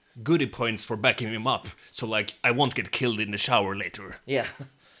 goodie points for backing him up, so, I won't get killed in the shower later. Yeah.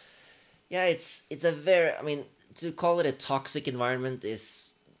 Yeah, it's a very... to call it a toxic environment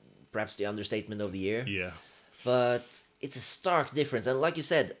is perhaps the understatement of the year. Yeah. But it's a stark difference. And like you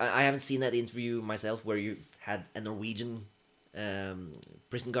said, I haven't seen that interview myself where you had a Norwegian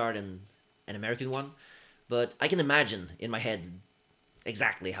prison guard and an American one. But I can imagine in my head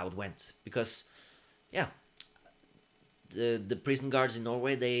exactly how it went. Because, yeah, the prison guards in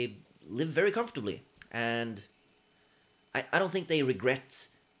Norway, they live very comfortably. And I don't think they regret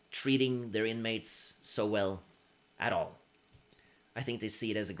treating their inmates so well at all. I think they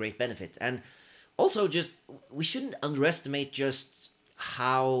see it as a great benefit. And also, we shouldn't underestimate just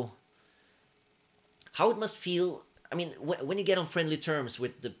how it must feel. When you get on friendly terms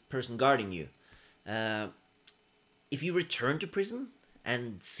with the person guarding you, if you return to prison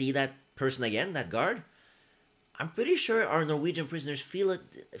and see that person again, that guard, I'm pretty sure our Norwegian prisoners feel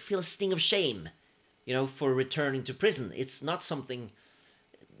a sting of shame, for returning to prison. It's not something...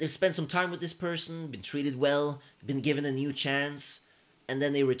 They've spent some time with this person, been treated well, been given a new chance, and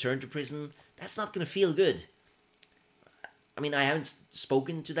then they return to prison. that's not gonna feel good. I mean, I haven't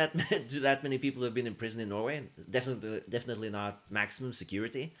spoken to that to that many people who have been in prison in Norway. It's definitely not maximum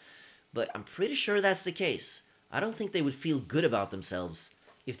security, but I'm pretty sure that's the case. I don't think they would feel good about themselves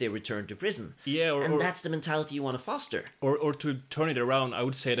if they return to prison. Yeah, and that's the mentality you want to foster. Or to turn it around, I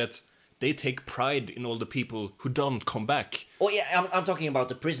would say that they take pride in all the people who don't come back. Oh yeah, I'm talking about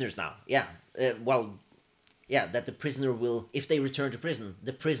the prisoners now. Yeah, that the prisoner will, if they return to prison,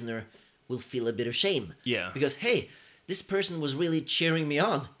 the prisoner will feel a bit of shame. Yeah. Because hey, this person was really cheering me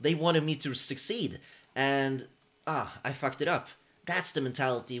on. They wanted me to succeed, and I fucked it up. That's the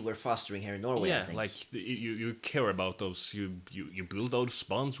mentality we're fostering here in Norway. Yeah, I think. like you care about those. You build those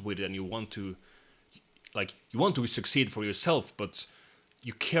bonds with it, and you want to succeed for yourself, but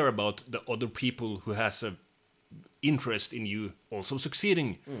you care about the other people who has a interest in you also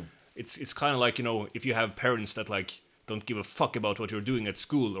succeeding. It's kind of like, if you have parents that like don't give a fuck about what you're doing at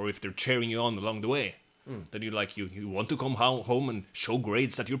school, or if they're cheering you on along the way, then you want to come home and show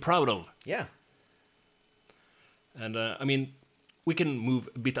grades that you're proud of. Yeah. And I mean, we can move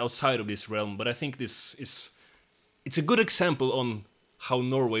a bit outside of this realm, but I think it's a good example on how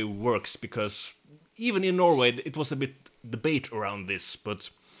Norway works, because even in Norway it was a bit debate around this,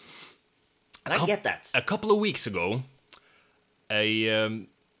 but and I get that. A couple of weeks ago, a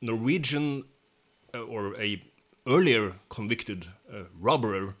Norwegian or a earlier convicted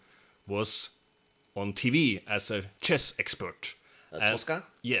robber was on TV as a chess expert. Tosca?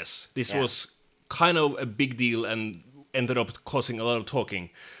 Yes, this was kind of a big deal and ended up causing a lot of talking.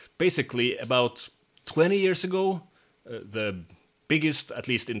 Basically, about 20 years ago, the biggest, at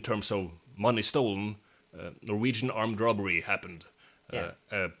least in terms of money stolen, Norwegian armed robbery happened.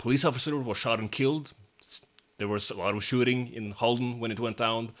 A police officer was shot and killed. There was a lot of shooting in Halden when it went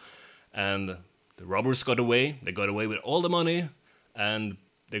down, and the robbers got away. They got away with all the money, and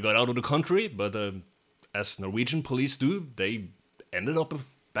they got out of the country. But as Norwegian police do, they ended up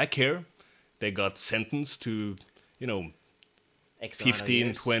back here. They got sentenced to,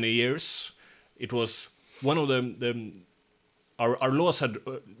 15, 20 years. It was one of our laws had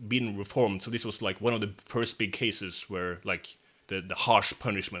been reformed, so this was like one of the first big cases where like the harsh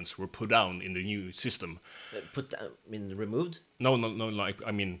punishments were put down in the new system. Removed? No. Like,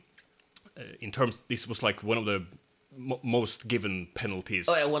 I mean, this was like one of the most given penalties.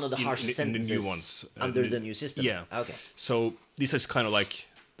 Oh, yeah, one of the harshest sentences in the new ones under the new system. Yeah. Okay. So this is kind of like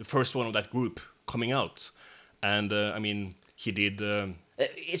the first one of that group coming out, and I mean, he did.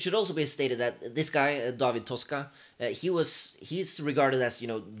 It should also be stated that this guy, David Tosca, he's regarded as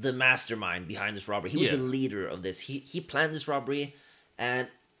the mastermind behind this robbery. He was the leader of this. He planned this robbery, and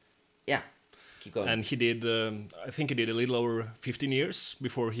keep going. And he did. I think he did a little over 15 years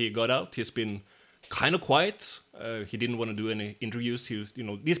before he got out. He's been kind of quiet. He didn't want to do any interviews.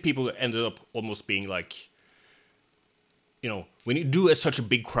 These people ended up almost being like, when you do such a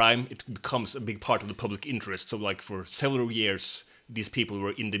big crime, it becomes a big part of the public interest. So like for several years, these people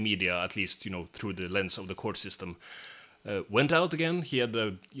were in the media, at least, through the lens of the court system. Went out again. He had,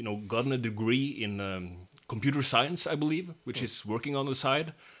 gotten a degree in computer science, I believe, which is working on the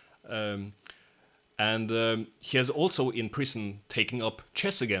side. And he has also in prison taken up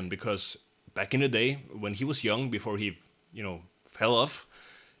chess again, because back in the day, when he was young, before he, fell off,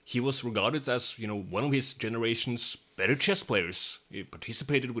 he was regarded as, one of his generation's better chess players. He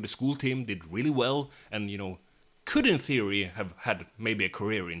participated with the school team, did really well, and, could in theory have had maybe a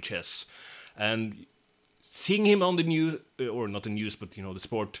career in chess. And seeing him on the news, or not the news, but, the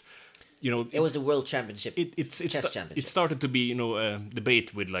sport, it was the World Championship, chess championship. It started to be, a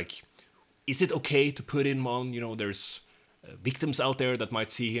debate with, like, is it okay to put him on? There's victims out there that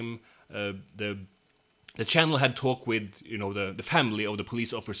might see him. The channel had talked with the family of the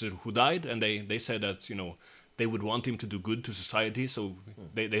police officer who died, and they said that they would want him to do good to society, so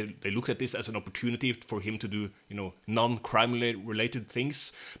they looked at this as an opportunity for him to do non-crime related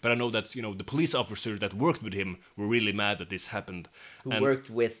things. But I know that the police officers that worked with him were really mad that this happened. Who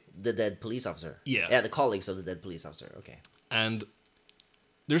worked with the dead police officer? Yeah, the colleagues of the dead police officer. Okay. And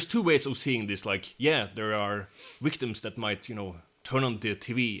there's two ways of seeing this. Like, there are victims that might turn on the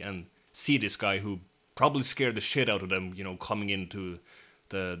TV and see this guy who probably scared the shit out of them, coming into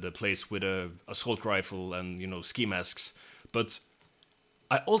the place with a assault rifle and, ski masks. But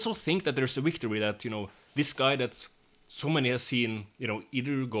I also think that there's a victory that, this guy that so many have seen,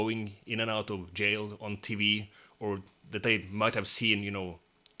 either going in and out of jail on TV, or that they might have seen,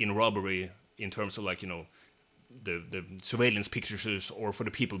 in robbery, in terms of like, the surveillance pictures, or for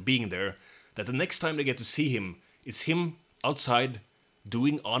the people being there, that the next time they get to see him, it's him outside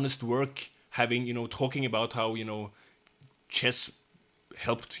doing honest work, having, talking about how, chess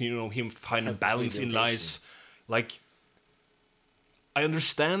helped him find a Helped balance in rehabilitation. life. Like, I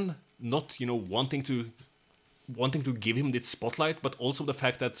understand not wanting to give him this spotlight, but also the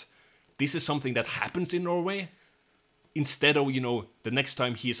fact that this is something that happens in Norway. Instead of, the next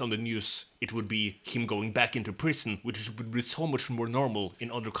time he is on the news, it would be him going back into prison, which would be so much more normal in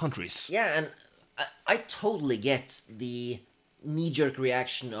other countries. Yeah, and I totally get the knee-jerk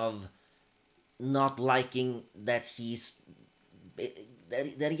reaction of not liking that he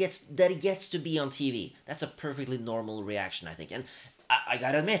gets to be on TV. That's a perfectly normal reaction, I think. And I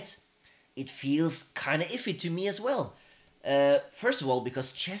gotta admit, it feels kind of iffy to me as well. First of all,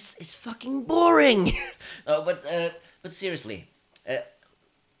 because chess is fucking boring. But seriously,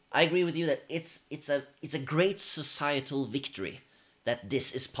 I agree with you that it's a great societal victory that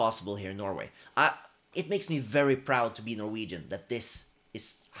this is possible here in Norway. It makes me very proud to be Norwegian that this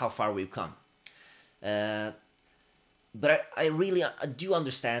is how far we've come. But I really I do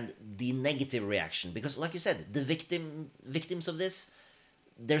understand the negative reaction because, like you said, the victims of this,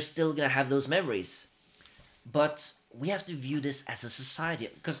 they're still gonna have those memories. But we have to view this as a society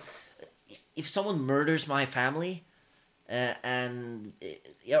because if someone murders my family, okay,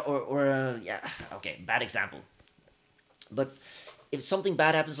 bad example, but if something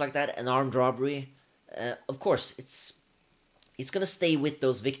bad happens like that, an armed robbery, of course it's gonna stay with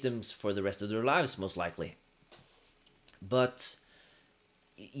those victims for the rest of their lives, most likely. But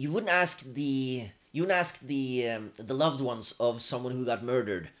you wouldn't ask the loved ones of someone who got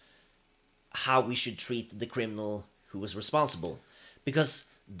murdered how we should treat the criminal who was responsible, because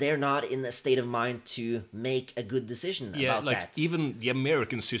they're not in a state of mind to make a good decision about like that. even the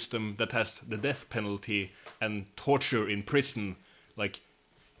American system that has the death penalty and torture in prison, like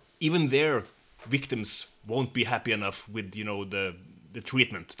even their victims won't be happy enough with the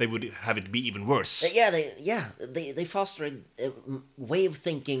treatment. They would have it be even worse. They foster a way of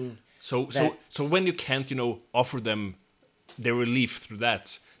thinking. So when you can't offer them their relief through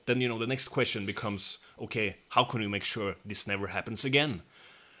that, then the next question becomes, okay, how can we make sure this never happens again?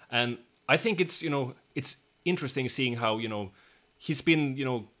 And I think it's it's interesting seeing how he's been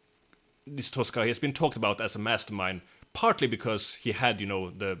this Tosca, he has been talked about as a mastermind, partly because he had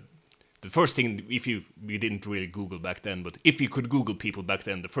the first thing, we didn't really Google back then, but if you could Google people back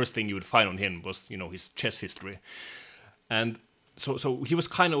then, the first thing you would find on him was his chess history. And so he was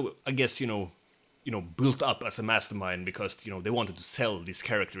kind of, I guess, built up as a mastermind because they wanted to sell these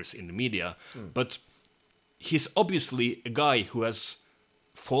characters in the media. But he's obviously a guy who has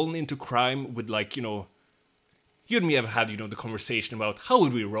fallen into crime with you and me have had the conversation about how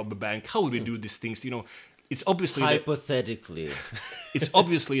would we rob a bank, how would we do these things. It's obviously hypothetically. It's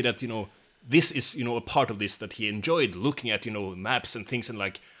obviously that this is a part of this that he enjoyed, looking at maps and things, and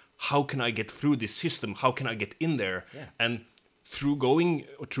like, how can I get through this system, how can I get in there? And through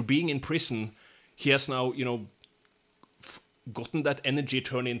being in prison, he has now gotten that energy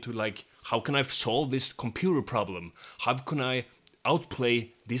turned into like, how can I solve this computer problem, how can I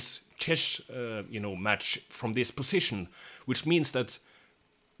outplay this chess match from this position, which means that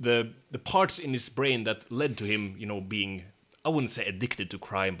the parts in his brain that led to him being, I wouldn't say addicted to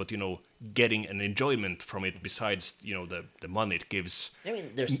crime, but getting an enjoyment from it besides the money it gives. I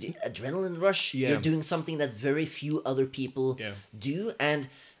mean, there's the adrenaline rush. Yeah. You're doing something that very few other people Yeah. do, and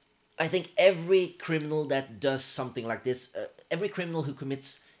I think every criminal that does something like this, every criminal who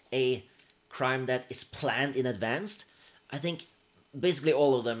commits a crime that is planned in advance, I think basically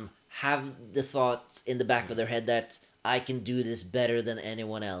all of them have the thought in the back of their head that I can do this better than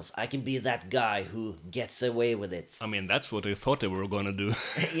anyone else. I can be that guy who gets away with it. I mean, that's what they thought they were gonna do.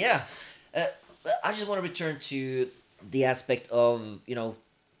 Yeah. But I just want to return to the aspect of,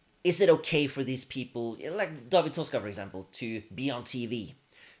 is it okay for these people, like David Tosca, for example, to be on TV?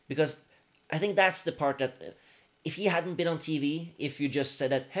 Because I think that's the part that, if he hadn't been on TV, if you just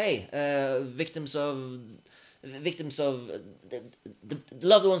said that, hey, victims of the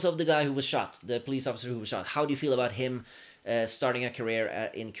loved ones of the guy who was shot, the police officer who was shot, how do you feel about him starting a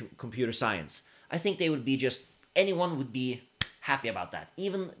career in computer science? I think they would be anyone would be happy about that.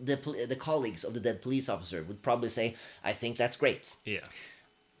 Even the colleagues of the dead police officer would probably say, I think that's great. Yeah.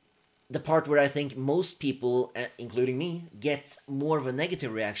 The part where I think most people, including me, get more of a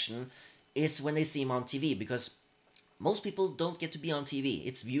negative reaction is when they see him on TV, because most people don't get to be on TV.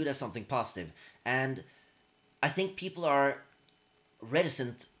 It's viewed as something positive. And I think people are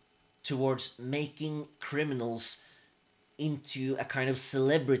reticent towards making criminals into a kind of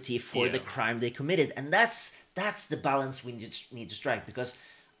celebrity for the crime they committed. And that's the balance we need to strike, because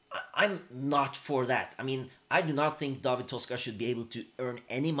I'm not for that. I mean, I do not think David Tosca should be able to earn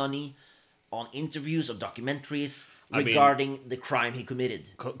any money on interviews or documentaries I mean, regarding the crime he committed.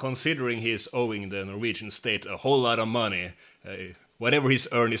 Considering he's owing the Norwegian state a whole lot of money, whatever he's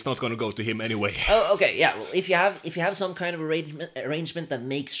earned is not going to go to him anyway. Oh, okay, yeah. Well, if you have some kind of arrangement that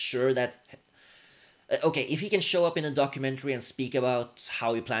makes sure that, okay, if he can show up in a documentary and speak about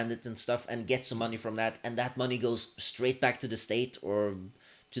how he planned it and stuff and get some money from that, and that money goes straight back to the state or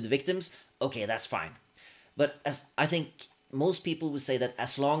to the victims, okay, that's fine. But as I think most people would say that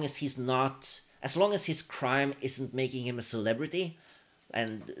as long as his crime isn't making him a celebrity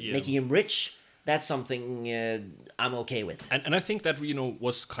and making him rich, that's something I'm okay with. And I think that,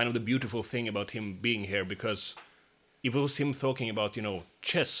 was kind of the beautiful thing about him being here, because it was him talking about,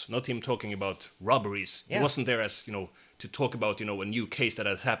 chess, not him talking about robberies. Yeah. He wasn't there as, to talk about, a new case that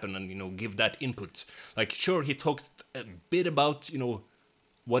has happened and, give that input. Like, sure, he talked a bit about,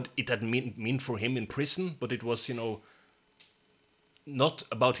 what it had mean for him in prison, but it was, not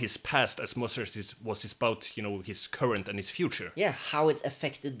about his past as much as it was about, his current and his future. Yeah, how it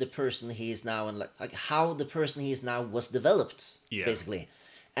affected the person he is now, and like how the person he is now was developed, basically.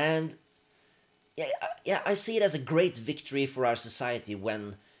 And I see it as a great victory for our society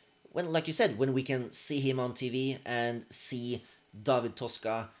when, like you said, when we can see him on TV and see David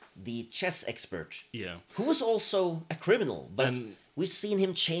Toska, the chess expert, who was also a criminal, but we've seen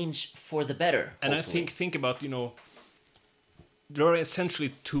him change for the better. And hopefully. I think about, there are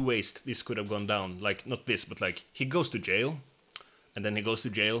essentially two ways this could have gone down. Like, not this, but like, he goes to jail, and then he goes to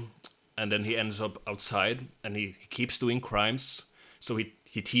jail, and then he ends up outside, and he keeps doing crimes. So he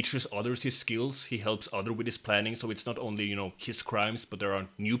teaches others his skills, he helps others with his planning, so it's not only, his crimes, but there are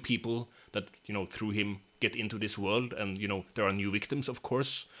new people that, through him get into this world, and, there are new victims, of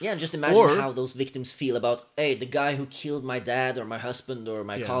course. Yeah, and just imagine how those victims feel about, hey, the guy who killed my dad or my husband or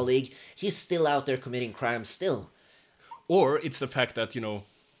my colleague, he's still out there committing crimes still. Or it's the fact that,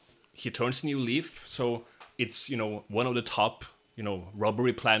 he turns a new leaf, so it's, one of the top,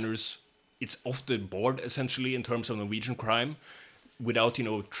 robbery planners. It's off the board, essentially, in terms of Norwegian crime, without,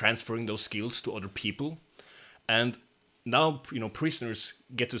 transferring those skills to other people. And now, prisoners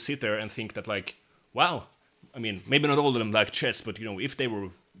get to sit there and think that, like, wow, I mean, maybe not all of them like chess, but, if they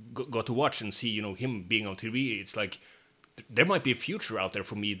got to watch and see, him being on TV, it's like, there might be a future out there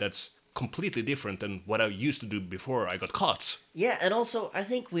for me that's completely different than what I used to do before I got caught. Yeah, and also I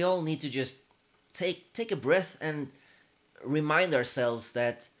think we all need to just take a breath and remind ourselves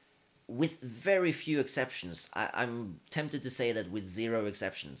that with very few exceptions, I'm tempted to say that with zero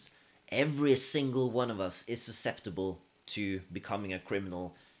exceptions, every single one of us is susceptible to becoming a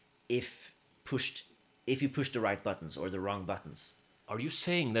criminal if you push the right buttons or the wrong buttons. Are you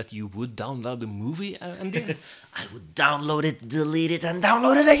saying that you would download the movie, Andy? I would download it, delete it, and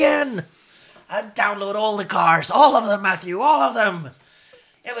download it again! I'd download all the cars, all of them, Matthew, all of them!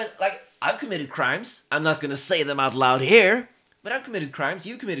 Yeah, but, like, I've committed crimes. I'm not gonna say them out loud here, but I've committed crimes,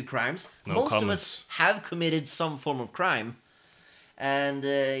 you committed crimes. Most of us have committed some form of crime. And,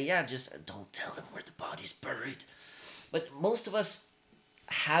 just don't tell them where the body's buried. But most of us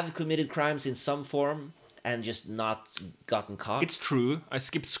have committed crimes in some form, and just not gotten caught. It's true. I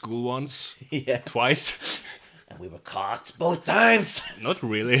skipped school once. Yeah. Twice. And we were caught both times. Not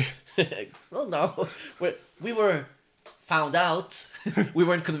really. Well, no. We were found out. We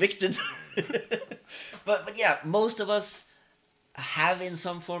weren't convicted. But yeah, most of us have in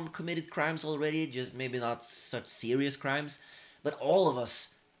some form committed crimes already, just maybe not such serious crimes. But all of us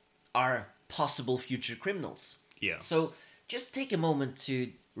are possible future criminals. Yeah. So just take a moment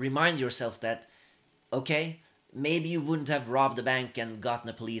to remind yourself that, okay, maybe you wouldn't have robbed a bank and gotten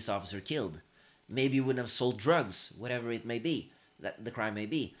a police officer killed. Maybe you wouldn't have sold drugs, whatever it may be, that the crime may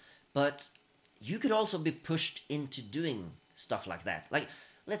be. But you could also be pushed into doing stuff like that. Like,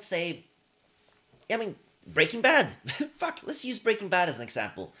 let's say, Breaking Bad. Fuck, let's use Breaking Bad as an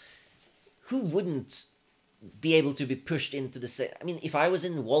example. Who wouldn't be able to be pushed into the same... if I was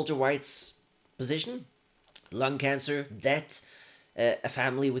in Walter White's position, lung cancer, debt, a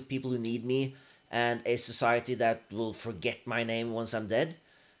family with people who need me, and a society that will forget my name once I'm dead.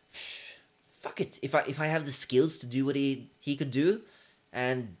 Fuck it. If I have the skills to do what he could do,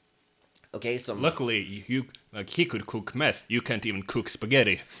 and luckily he could cook meth. You can't even cook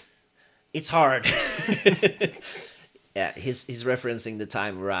spaghetti. It's hard. Yeah, he's referencing the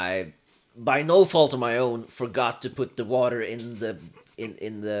time where I, by no fault of my own, forgot to put the water in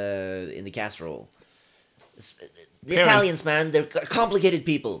the casserole. The Italians, man, they're complicated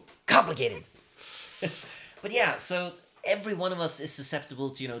people. Complicated. But yeah, so every one of us is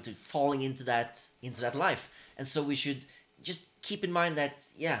susceptible to to falling into that life, and so we should just keep in mind that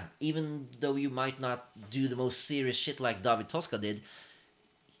even though you might not do the most serious shit like David Toska did,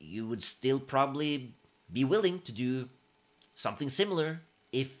 you would still probably be willing to do something similar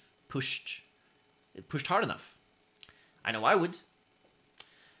if pushed hard enough. I know I would.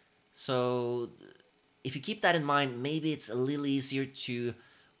 So if you keep that in mind, maybe it's a little easier to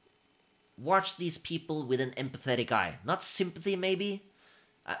watch these people with an empathetic eye. Not sympathy, maybe.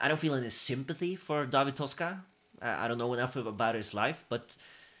 I don't feel any sympathy for David Tosca. I don't know enough about his life, but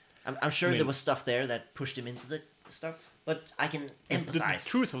I'm sure there was stuff there that pushed him into the stuff. But I can empathize. The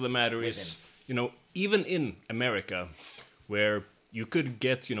truth of the matter is, even in America, where you could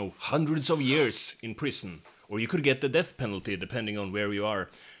get, hundreds of years in prison, or you could get the death penalty, depending on where you are.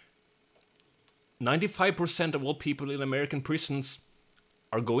 95% of all people in American prisons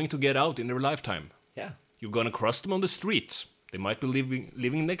are going to get out in their lifetime. Yeah. You're gonna cross them on the street. They might be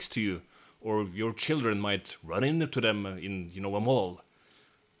living next to you, or your children might run into them in, a mall.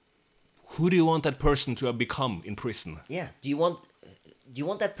 Who do you want that person to have become in prison? Yeah. Do you want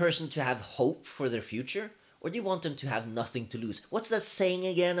that person to have hope for their future, or do you want them to have nothing to lose? What's that saying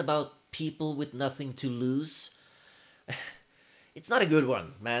again about people with nothing to lose? It's not a good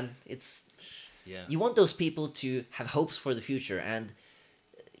one, man. You want those people to have hopes for the future, and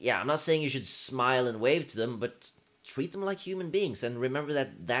I'm not saying you should smile and wave to them, but treat them like human beings, and remember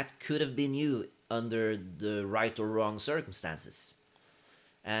that could have been you under the right or wrong circumstances.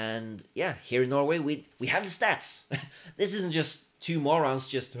 And here in Norway, we have the stats. This isn't just two morons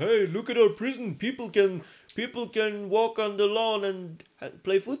just, hey, look at our prison. People can walk on the lawn and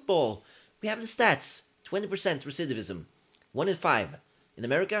play football. We have the stats. 20% recidivism. 1 in 5. In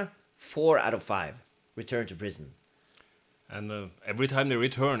America, 4 out of 5 return to prison. And every time they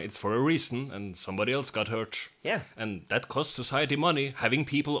return, it's for a reason, and somebody else got hurt. Yeah. And that costs society money. Having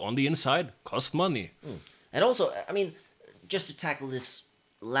people on the inside costs money. And also, I mean, just to tackle this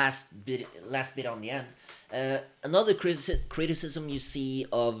last bit on the end, another criticism you see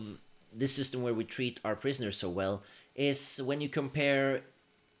of this system where we treat our prisoners so well is when you compare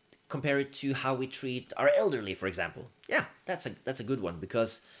it to how we treat our elderly, for example. Yeah, that's a good one,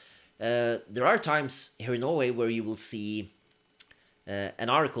 because there are times here in Norway where you will see an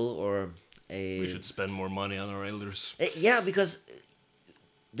article or We should spend more money on our elders. Because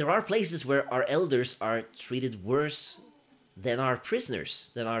there are places where our elders are treated worse than our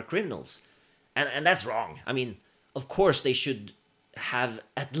prisoners, than our criminals. And that's wrong. I mean, of course they should have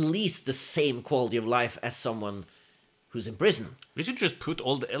at least the same quality of life as someone who's in prison. We should just put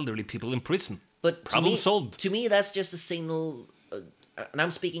all the elderly people in prison. But problem solved. To me, that's just a signal, and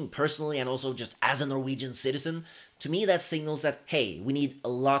I'm speaking personally and also just as a Norwegian citizen, to me that signals that, hey, we need a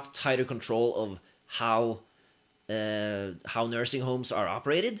lot tighter control of how nursing homes are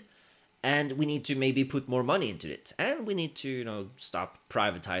operated, and we need to maybe put more money into it. And we need to, stop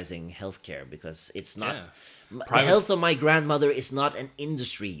privatizing healthcare, because it's not... Yeah. The health of my grandmother is not an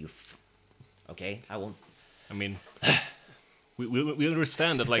industry, okay? I won't... I mean... We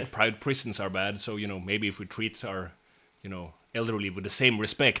understand that, like, private prisons are bad, so, maybe if we treat our, elderly with the same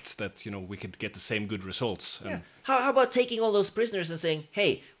respect, that, we could get the same good results. Yeah. How about taking all those prisoners and saying,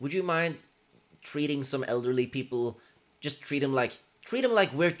 hey, would you mind treating some elderly people, just treat them like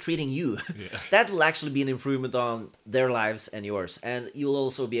we're treating you? Yeah. That will actually be an improvement on their lives and yours, and you'll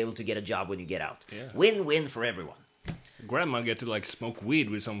also be able to get a job when you get out. Yeah. Win-win for everyone. Grandma get to, smoke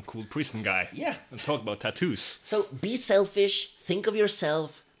weed with some cool prison guy. Yeah. And talk about tattoos. So be selfish, think of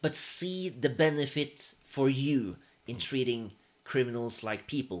yourself, but see the benefits for you in treating criminals like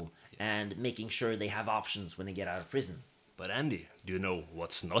people and making sure they have options when they get out of prison. But Andy, do you know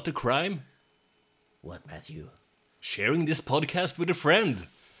what's not a crime? What, Matthew? Sharing this podcast with a friend.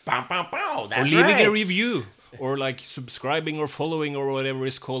 Bow, bow, bow. That's or leaving right. a review. Or subscribing or following or whatever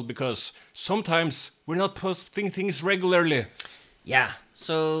it's called, because sometimes we're not posting things regularly. Yeah,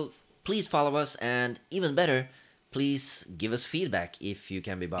 so please follow us, and even better, please give us feedback if you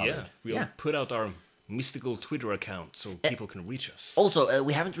can be bothered. Yeah, we'll put out our mystical Twitter account so people can reach us. Also,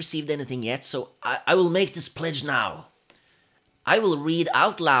 we haven't received anything yet, so I will make this pledge now. I will read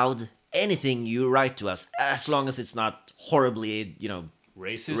out loud anything you write to us, as long as it's not horribly,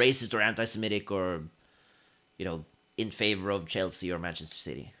 racist or anti-Semitic or... in favor of Chelsea or Manchester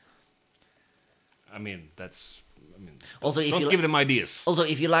City. Also, don't give them ideas. Also,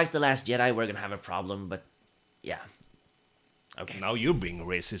 if you like The Last Jedi, we're gonna have a problem, but yeah. Okay. Now you're being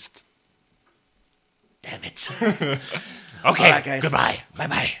racist. Damn it. Okay, All right, guys. goodbye.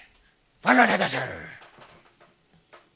 Bye-bye.